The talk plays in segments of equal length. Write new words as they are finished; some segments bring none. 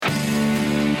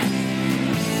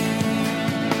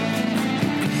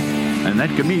And that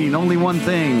can mean only one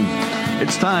thing.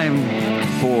 It's time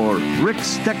for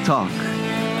Rick's Tech Talk.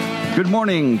 Good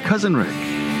morning, Cousin Rick.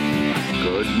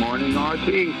 Good morning,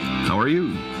 RT. How are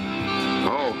you?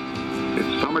 Oh,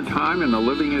 it's summertime and the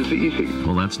living is easy.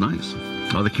 Well, that's nice.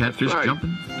 Are the catfish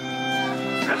jumping?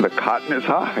 The cotton is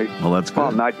high. Well, that's good.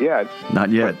 Well, not yet. Not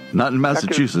yet. Not in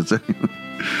Massachusetts.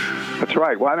 That's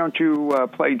right. Why don't you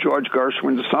play George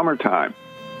Gershwin's Summertime?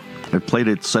 I've played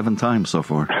it 7 times so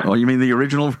far. Oh, you mean the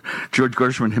original George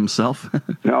Gershwin himself?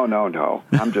 No.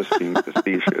 I'm just being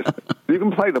facetious. You can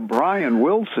play the Brian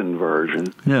Wilson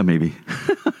version. Yeah, maybe.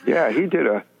 Yeah, he did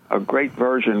a great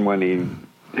version when in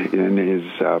his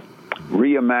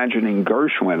Reimagining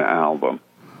Gershwin album.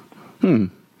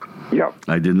 Yep.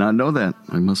 I did not know that,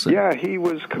 I must say. Yeah, he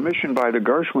was commissioned by the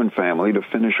Gershwin family to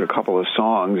finish a couple of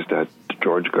songs that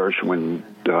George Gershwin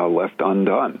left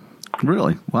undone.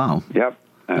 Really? Wow. Yep.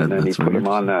 And then he put them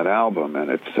on that album, and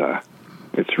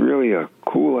it's really a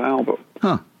cool album.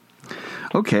 Huh.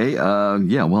 Okay.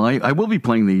 Yeah, well, I will be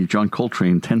playing the John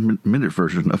Coltrane 10-minute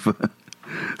version of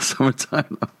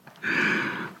Summertime.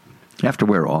 You have to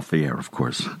wear off the air, of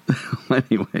course.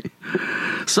 Anyway.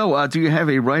 So, do you have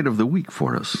a ride of the week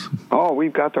for us? Oh,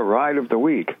 we've got the ride of the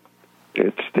week.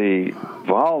 It's the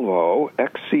Volvo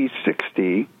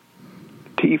XC60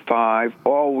 T5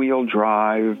 all-wheel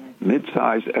drive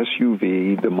midsize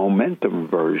SUV, the Momentum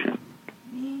version.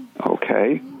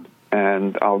 Okay?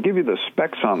 And I'll give you the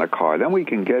specs on the car. Then we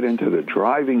can get into the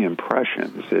driving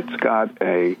impressions. It's got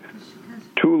a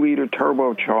 2-liter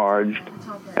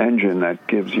turbocharged engine that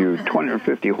gives you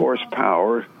 250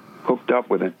 horsepower, hooked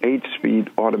up with an 8-speed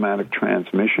automatic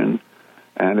transmission,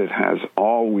 and it has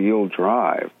all-wheel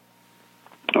drive.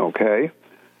 Okay?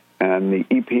 And the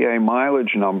EPA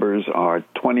mileage numbers are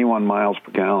 21 miles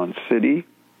per gallon city,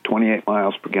 28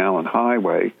 miles per gallon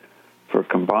highway, for a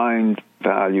combined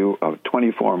value of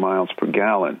 24 miles per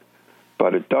gallon.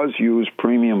 But it does use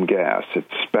premium gas. It's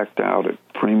spec'd out at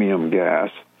premium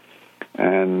gas.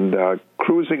 And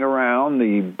cruising around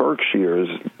the Berkshires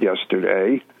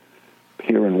yesterday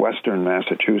here in western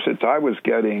Massachusetts, I was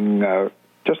getting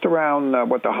just around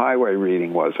what the highway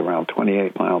reading was, around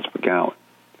 28 miles per gallon.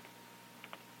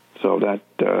 So that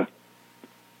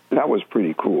was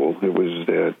pretty cool.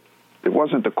 It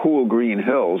wasn't the cool green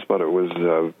hills, but it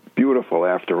was beautiful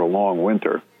after a long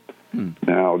winter.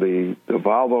 Now, the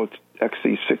Volvo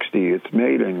XC60, it's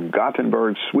made in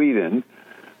Gothenburg, Sweden,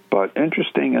 but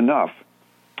interesting enough,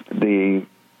 the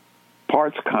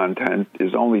parts content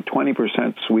is only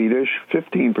 20% Swedish,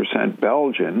 15%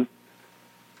 Belgian,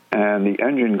 and the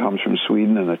engine comes from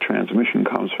Sweden and the transmission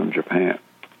comes from Japan.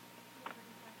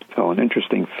 So an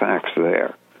interesting facts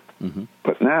there. Mm-hmm.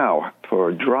 But now,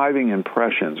 for driving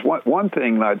impressions, one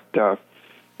thing that,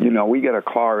 we get a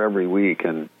car every week,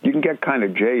 and you can get kind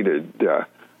of jaded,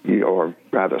 or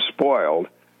rather spoiled,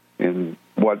 in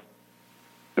what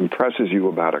impresses you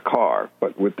about a car.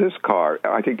 But with this car,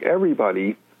 I think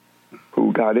everybody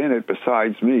who got in it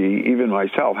besides me, even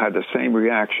myself, had the same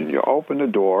reaction. You open the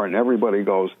door, and everybody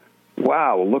goes,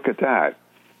 wow, look at that.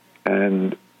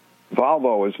 And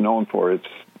Volvo is known for its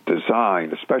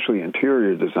design, especially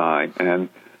interior design, and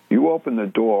you open the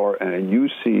door and you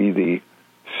see the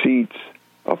seats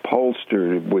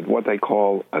upholstered with what they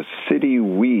call a city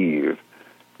weave.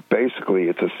 Basically,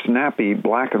 it's a snappy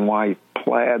black and white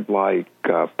plaid-like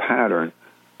pattern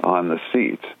on the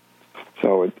seats.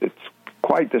 So it's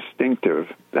quite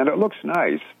distinctive, and it looks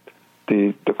nice.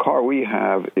 The car we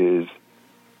have is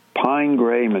pine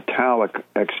gray metallic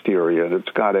exterior. It's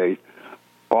got a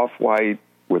off-white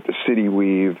with the city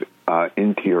weave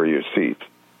interior seats.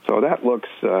 So that looks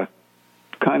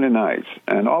kind of nice.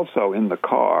 And also in the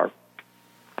car,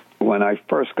 when I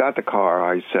first got the car,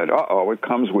 I said, it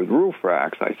comes with roof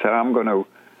racks. I said, I'm going to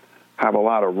have a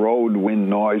lot of road wind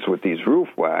noise with these roof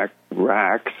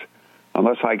racks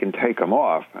unless I can take them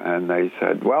off. And they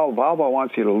said, well, Volvo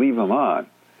wants you to leave them on.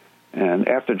 And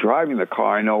after driving the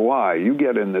car, I know why. You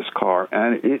get in this car,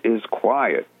 and it is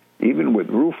quiet, even with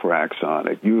roof racks on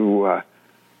it. You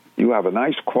have a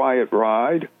nice, quiet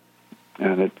ride,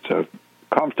 and it's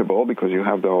comfortable because you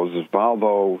have those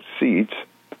Volvo seats,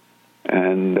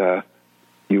 and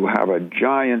you have a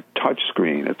giant touch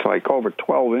screen. It's like over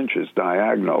 12 inches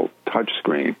diagonal touch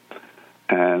screen,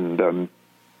 and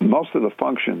most of the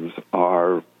functions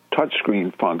are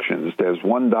touchscreen functions. There's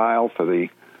one dial for the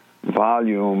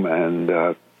volume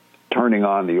and turning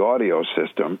on the audio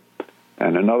system,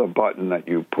 and another button that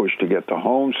you push to get the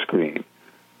home screen.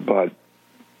 But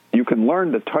you can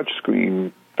learn the touch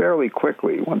screen fairly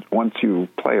quickly once you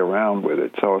play around with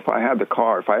it. So if I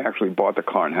actually bought the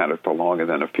car and had it for longer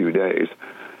than a few days,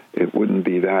 it wouldn't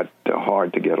be that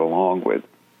hard to get along with.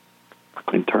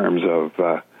 in terms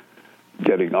of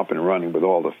getting up and running with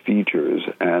all the features.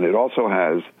 And it also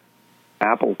has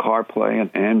Apple CarPlay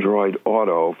and Android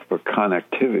Auto for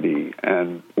connectivity.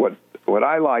 And what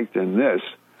I liked in this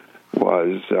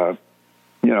was,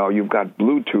 you've got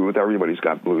Bluetooth. Everybody's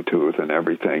got Bluetooth and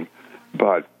everything.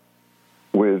 But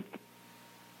with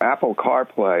Apple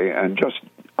CarPlay, and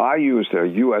I used a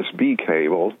USB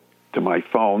cable to my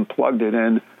phone, plugged it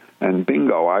in, and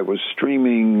bingo, I was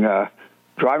streaming,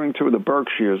 driving through the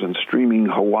Berkshires and streaming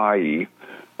Hawaii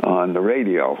on the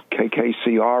radio,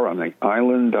 KKCR on the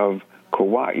island of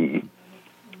Kauai.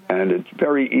 And it's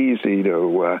very easy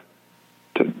to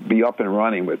be up and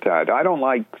running with that. I don't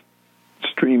like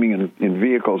streaming in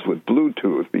vehicles with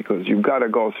Bluetooth because you've got to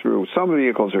go through, some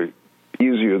vehicles are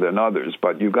easier than others,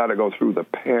 but you've got to go through the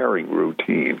pairing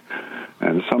routine.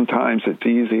 And sometimes it's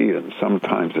easy and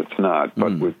sometimes it's not.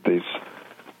 But with this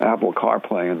Apple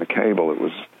CarPlay and the cable, it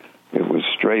was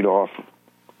straight off,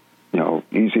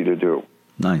 easy to do.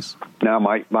 Nice. Now,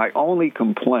 my only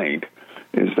complaint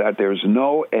is that there's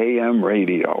no AM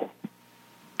radio.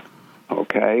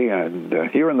 Okay, and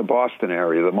here in the Boston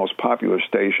area, the most popular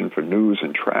station for news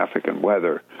and traffic and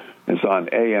weather is on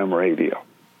AM radio.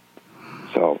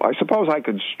 So I suppose I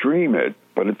could stream it,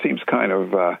 but it seems kind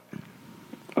of, a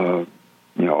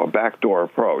backdoor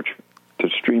approach to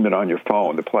stream it on your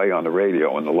phone to play on the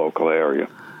radio in the local area.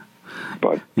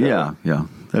 But yeah,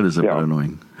 that is a bit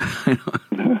annoying.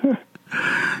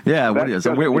 Yeah,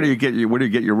 where do you get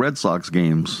your Red Sox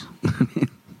games?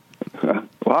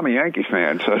 Well, I'm a Yankee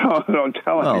fan, so don't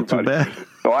tell anybody. Too bad.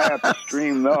 So I have to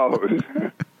stream those.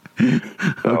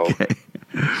 Okay.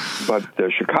 But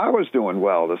Chicago's doing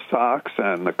well. The Sox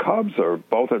and the Cubs are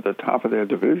both at the top of their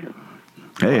division.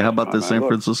 Hey, how about the San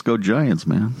Francisco Giants,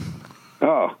 man?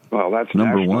 Oh, well, that's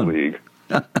number National one. League.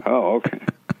 Oh, okay.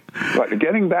 But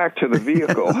getting back to the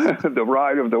vehicle, the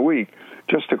ride of the week,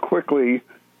 just to quickly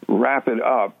wrap it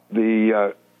up,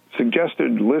 the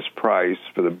suggested list price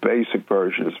for the basic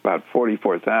version is about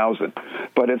 $44,000,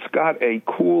 but it's got a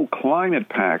cool climate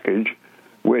package,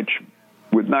 which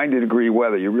with 90-degree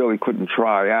weather you really couldn't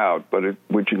try out, but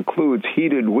which includes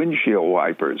heated windshield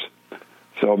wipers.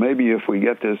 So maybe if we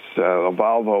get this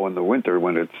Volvo in the winter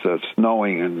when it's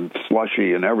snowing and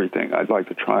slushy and everything, I'd like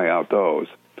to try out those.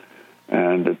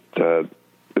 And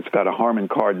it's got a Harman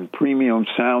Kardon premium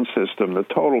sound system. The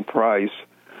total price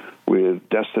with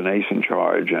destination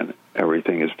charge and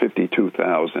everything is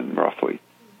 $52,000 roughly.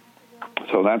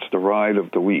 So that's the ride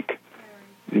of the week,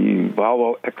 the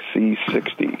Volvo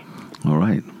XC60. All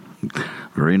right,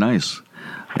 very nice.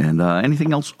 And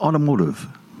anything else automotive?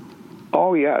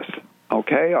 Oh yes.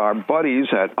 Okay, our buddies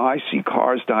at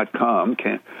iSeeCars.com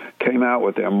came out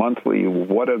with their monthly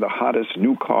what are the hottest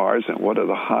new cars and what are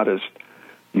the hottest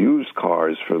used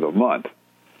cars for the month.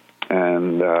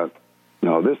 And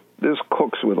this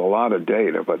cooks with a lot of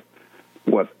data, but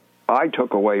what I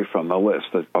took away from the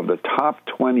list of the top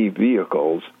 20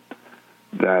 vehicles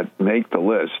that make the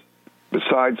list,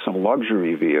 besides some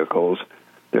luxury vehicles,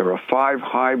 there are 5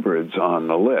 hybrids on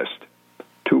the list,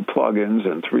 2 plug-ins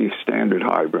and 3 standard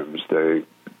hybrids. The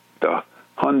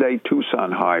Hyundai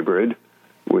Tucson hybrid,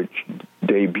 which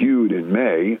debuted in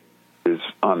May, is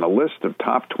on the list of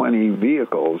top 20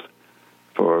 vehicles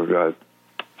for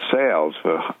sales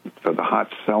for the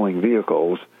hot-selling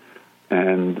vehicles,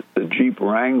 and the Jeep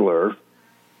Wrangler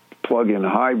plug-in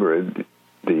hybrid,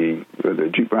 the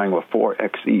Jeep Wrangler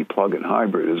 4xe plug-in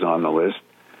hybrid is on the list,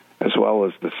 as well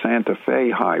as the Santa Fe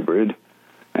hybrid,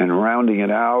 and rounding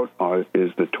it out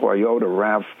is the Toyota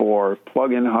RAV4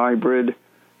 plug-in hybrid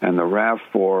and the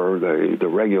RAV4, the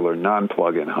regular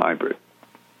non-plug-in hybrid.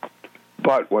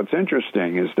 But what's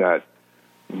interesting is that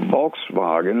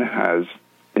Volkswagen has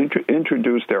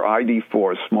introduced their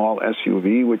ID4 small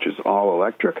SUV, which is all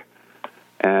electric,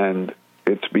 and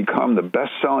it's become the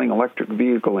best-selling electric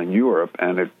vehicle in Europe,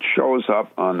 and it shows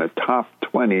up on the top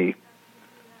 20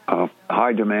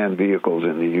 high-demand vehicles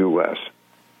in the U.S.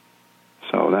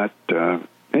 So that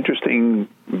interesting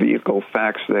vehicle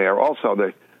facts there. Also,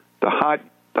 the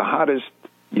hottest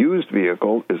used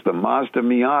vehicle is the Mazda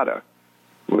Miata,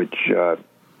 which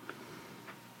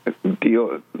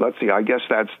let's see, I guess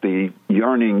that's the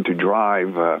yearning to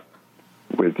drive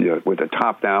with the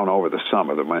top down over the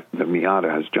summer. The Miata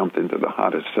has jumped into the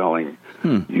hottest selling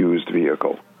used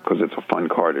vehicle because it's a fun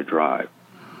car to drive.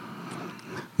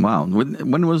 Wow.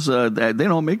 When was they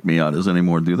don't make Miatas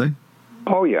anymore, do they?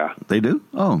 Oh, yeah. They do?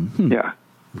 Oh. Yeah.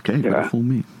 Okay, yeah. Fool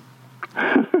me.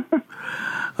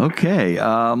 Okay.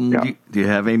 Do you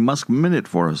have a Musk Minute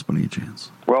for us, by any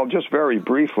chance? Well, just very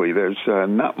briefly, there's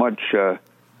not much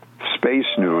space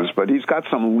news, but he's got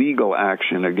some legal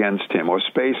action against him, or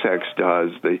SpaceX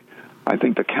does. I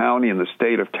think the county and the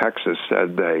state of Texas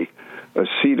said they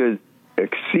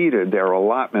exceeded their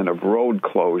allotment of road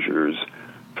closures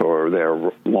for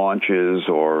their launches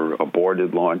or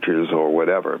aborted launches or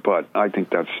whatever. But I think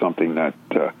that's something that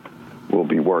will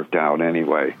be worked out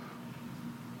anyway.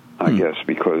 I guess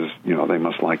because, they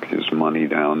must like his money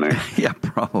down there. Yeah,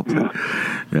 probably.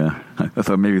 Yeah. I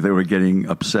thought maybe they were getting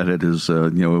upset at his,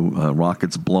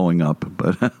 rockets blowing up,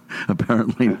 but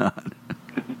apparently not.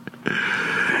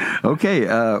 Okay,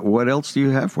 what else do you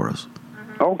have for us?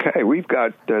 Okay, we've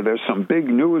got, there's some big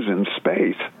news in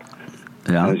space.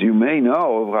 Yeah. As you may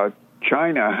know,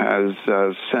 China has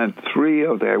sent 3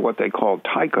 of their, what they call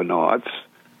taikonauts,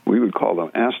 we would call them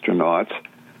astronauts,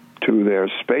 to their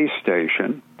space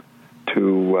station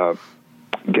to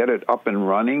get it up and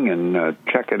running and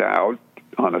check it out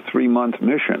on a 3-month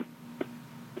mission.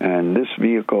 And this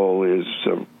vehicle is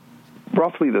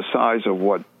roughly the size of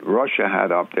what Russia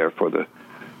had up there for the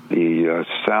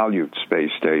Salyut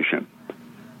space station.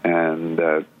 And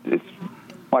it's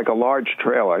like a large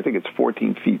trailer. I think it's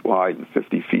 14 feet wide and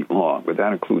 50 feet long, but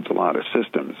that includes a lot of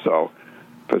systems. So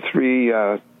for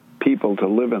 3 people to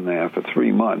live in there for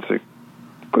 3 months, it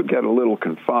could get a little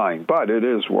confined, but it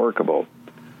is workable.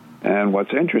 And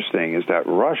what's interesting is that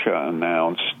Russia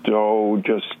announced,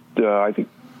 I think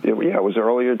it was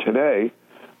earlier today,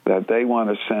 that they want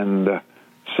to send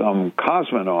some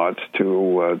cosmonauts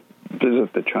to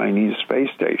visit the Chinese space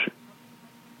station.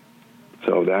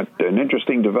 So that's an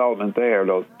interesting development there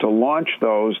to launch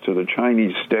those to the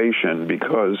Chinese station,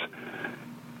 because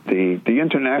the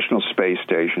International Space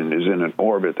Station is in an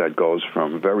orbit that goes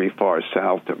from very far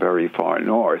south to very far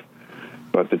north,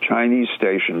 but the Chinese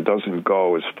station doesn't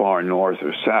go as far north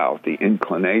or south. The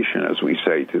inclination, as we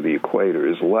say, to the equator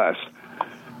is less.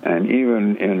 And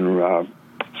even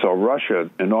so Russia,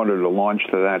 in order to launch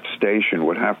to that station,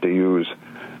 would have to use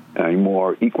a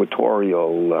more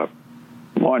equatorial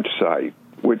launch site,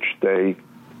 which they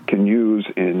can use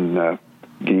in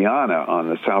Guyana on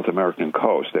the South American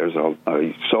coast. There's a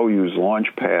Soyuz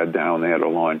launch pad down there to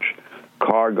launch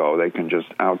cargo. They can just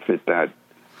outfit that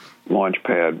launch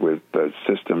pad with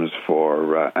systems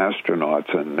for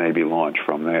astronauts and maybe launch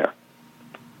from there.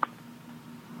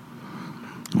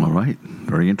 All right.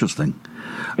 Very interesting.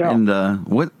 Yeah. And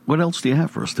what else do you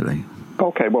have for us today?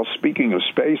 Okay. Well, speaking of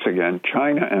space again,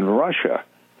 China and Russia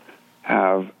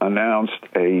have announced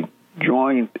a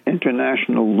joint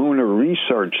international lunar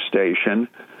research station,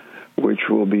 which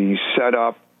will be set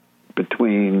up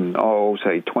between,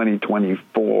 say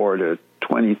 2024 to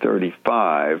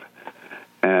 2035.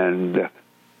 And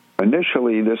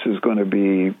initially, this is going to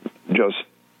be just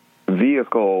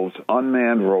vehicles,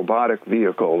 unmanned robotic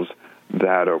vehicles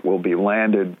that will be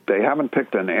landed. They haven't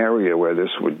picked an area where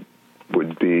this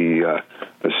would be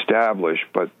established,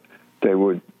 but they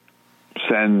would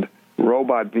send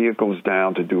robot vehicles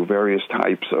down to do various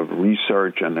types of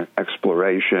research and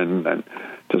exploration and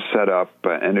to set up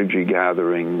energy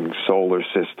gathering, solar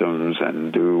systems,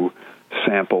 and do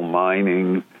sample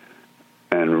mining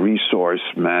and resource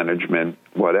management,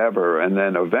 whatever. And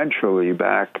then eventually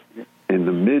back in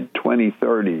the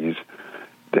mid-2030s,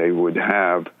 they would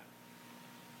have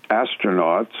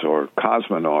astronauts or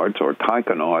cosmonauts or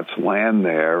taikonauts land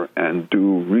there and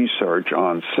do research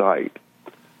on site.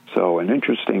 So an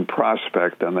interesting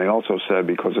prospect, and they also said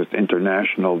because it's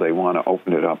international, they want to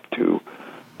open it up to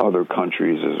other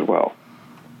countries as well.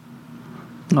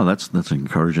 Oh, that's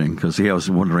encouraging, because I was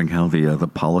wondering how the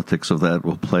politics of that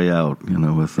will play out.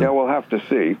 With we'll have to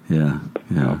see. Yeah.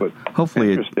 But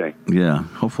hopefully, interesting.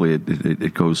 Hopefully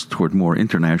it goes toward more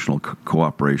international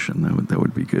cooperation. That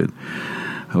would be good.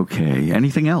 Okay.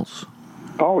 Anything else?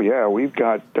 Oh yeah, we've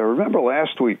got. Remember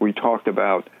last week we talked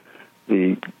about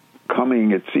the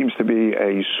coming. It seems to be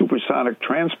a supersonic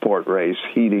transport race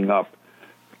heating up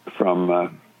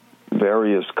from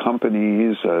various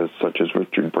companies such as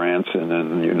Richard Branson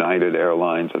and United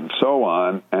Airlines and so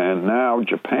on. And now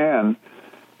Japan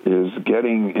is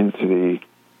getting into the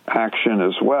action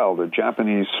as well. The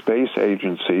Japanese Space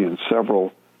Agency and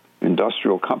several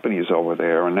industrial companies over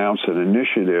there announced an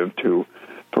initiative to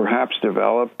perhaps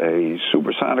develop a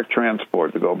supersonic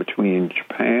transport to go between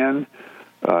Japan,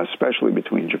 especially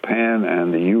between Japan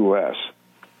and the U.S.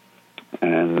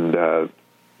 And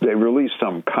they released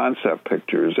some concept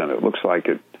pictures, and it looks like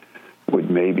it would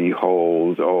maybe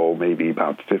hold, maybe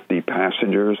about 50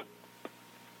 passengers.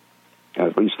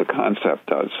 At least the concept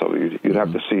does. So you'd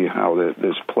have to see how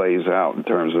this plays out in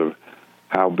terms of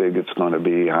how big it's going to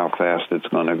be, how fast it's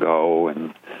going to go,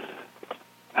 and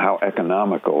how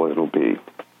economical it'll be,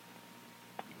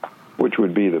 which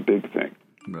would be the big thing.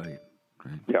 Right.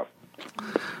 Yep.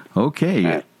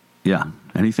 Okay. Yeah.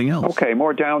 Anything else? Okay,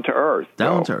 more down to earth.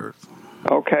 Down to earth.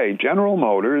 Okay, General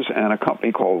Motors and a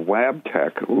company called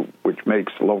Wabtec, which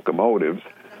makes locomotives,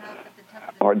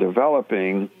 are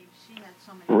developing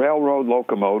railroad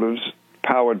locomotives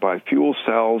powered by fuel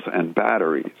cells and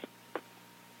batteries.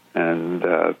 And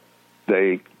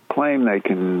they claim they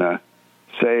can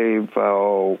save,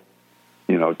 10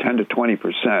 to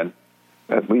 20%,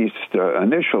 at least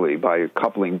initially, by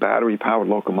coupling battery-powered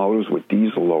locomotives with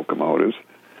diesel locomotives.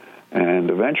 And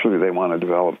eventually they want to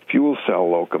develop fuel cell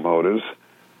locomotives,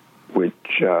 which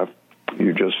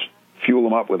you just fuel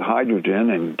them up with hydrogen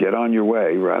and get on your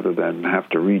way rather than have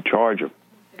to recharge them.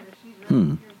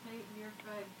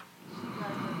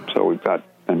 So we've got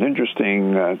an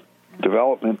interesting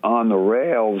development on the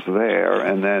rails there,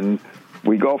 and then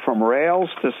we go from rails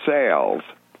to sails.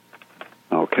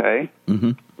 Okay?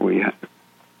 Mm-hmm.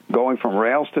 Going from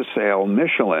rails to sail,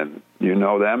 Michelin, you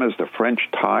know them as the French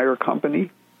tire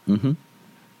company? Mm-hmm.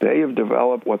 They have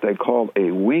developed what they call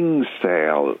a wing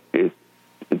sail. It's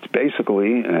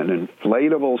basically an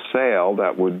inflatable sail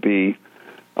that would be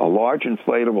a large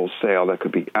inflatable sail that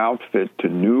could be outfit to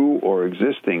new or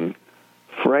existing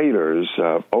freighters,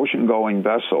 ocean-going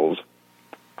vessels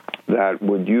that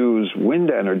would use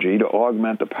wind energy to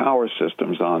augment the power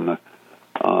systems on the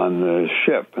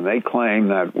ship. And they claim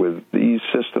that with these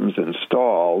systems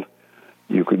installed,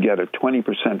 you could get a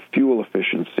 20% fuel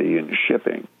efficiency in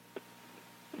shipping.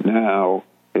 Now,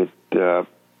 they're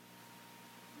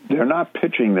not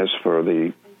pitching this for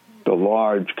the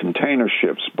large container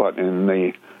ships, but in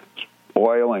the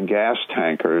oil and gas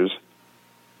tankers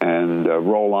and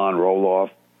roll-on,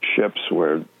 roll-off ships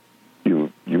where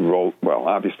you roll, well,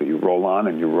 obviously you roll on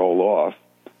and you roll off,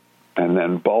 and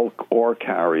then bulk ore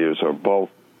carriers or bulk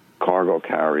cargo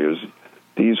carriers,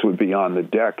 these would be on the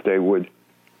deck. They would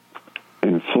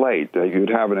inflate. You'd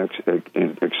have an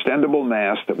extendable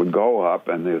mast that would go up,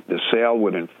 and the sail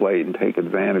would inflate and take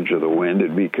advantage of the wind.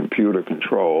 It'd be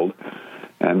computer-controlled.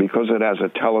 And because it has a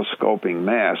telescoping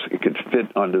mast, it could fit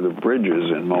under the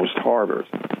bridges in most harbors.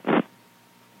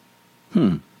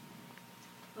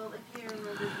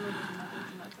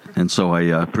 And so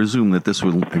I presume that this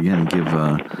will, again, give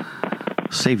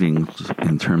savings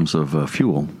in terms of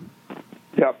fuel.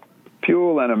 Yep.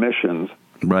 Fuel and emissions.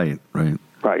 Right.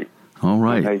 All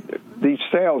right. These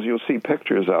sails, you'll see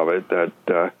pictures of it that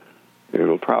the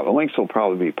links will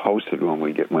probably be posted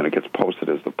when it gets posted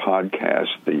as the podcast,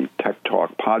 the Tech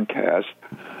Talk podcast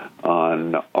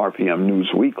on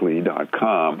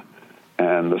rpmnewsweekly.com.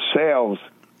 And the sails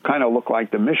kind of look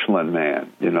like the Michelin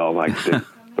Man, like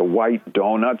the white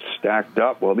donuts stacked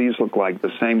up. Well, these look like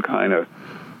the same kind of,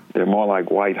 they're more like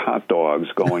white hot dogs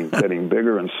getting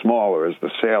bigger and smaller as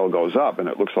the sail goes up, and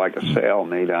it looks like a sail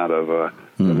made out of the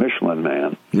Michelin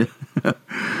Man.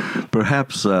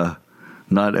 Perhaps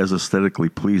not as aesthetically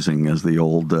pleasing as the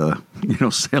old,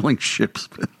 sailing ships.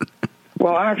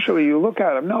 Well, actually, you look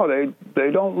at them. No, they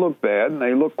don't look bad, and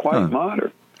they look quite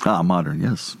modern. Modern,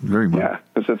 yes, very modern. Yeah,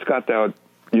 because it's got that,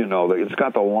 it's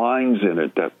got the lines in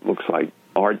it that looks like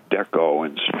Art Deco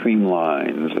and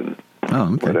streamlines and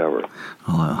whatever.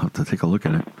 I'll have to take a look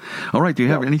at it. All right, do you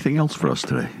have anything else for us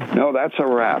today? No, that's a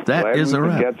wrap. That is a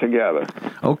wrap. Get together.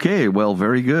 Okay, well,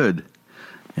 very good.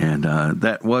 And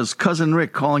that was Cousin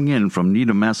Rick calling in from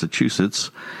Needham,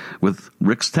 Massachusetts with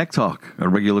Rick's Tech Talk, a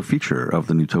regular feature of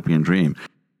the Newtopian Dream.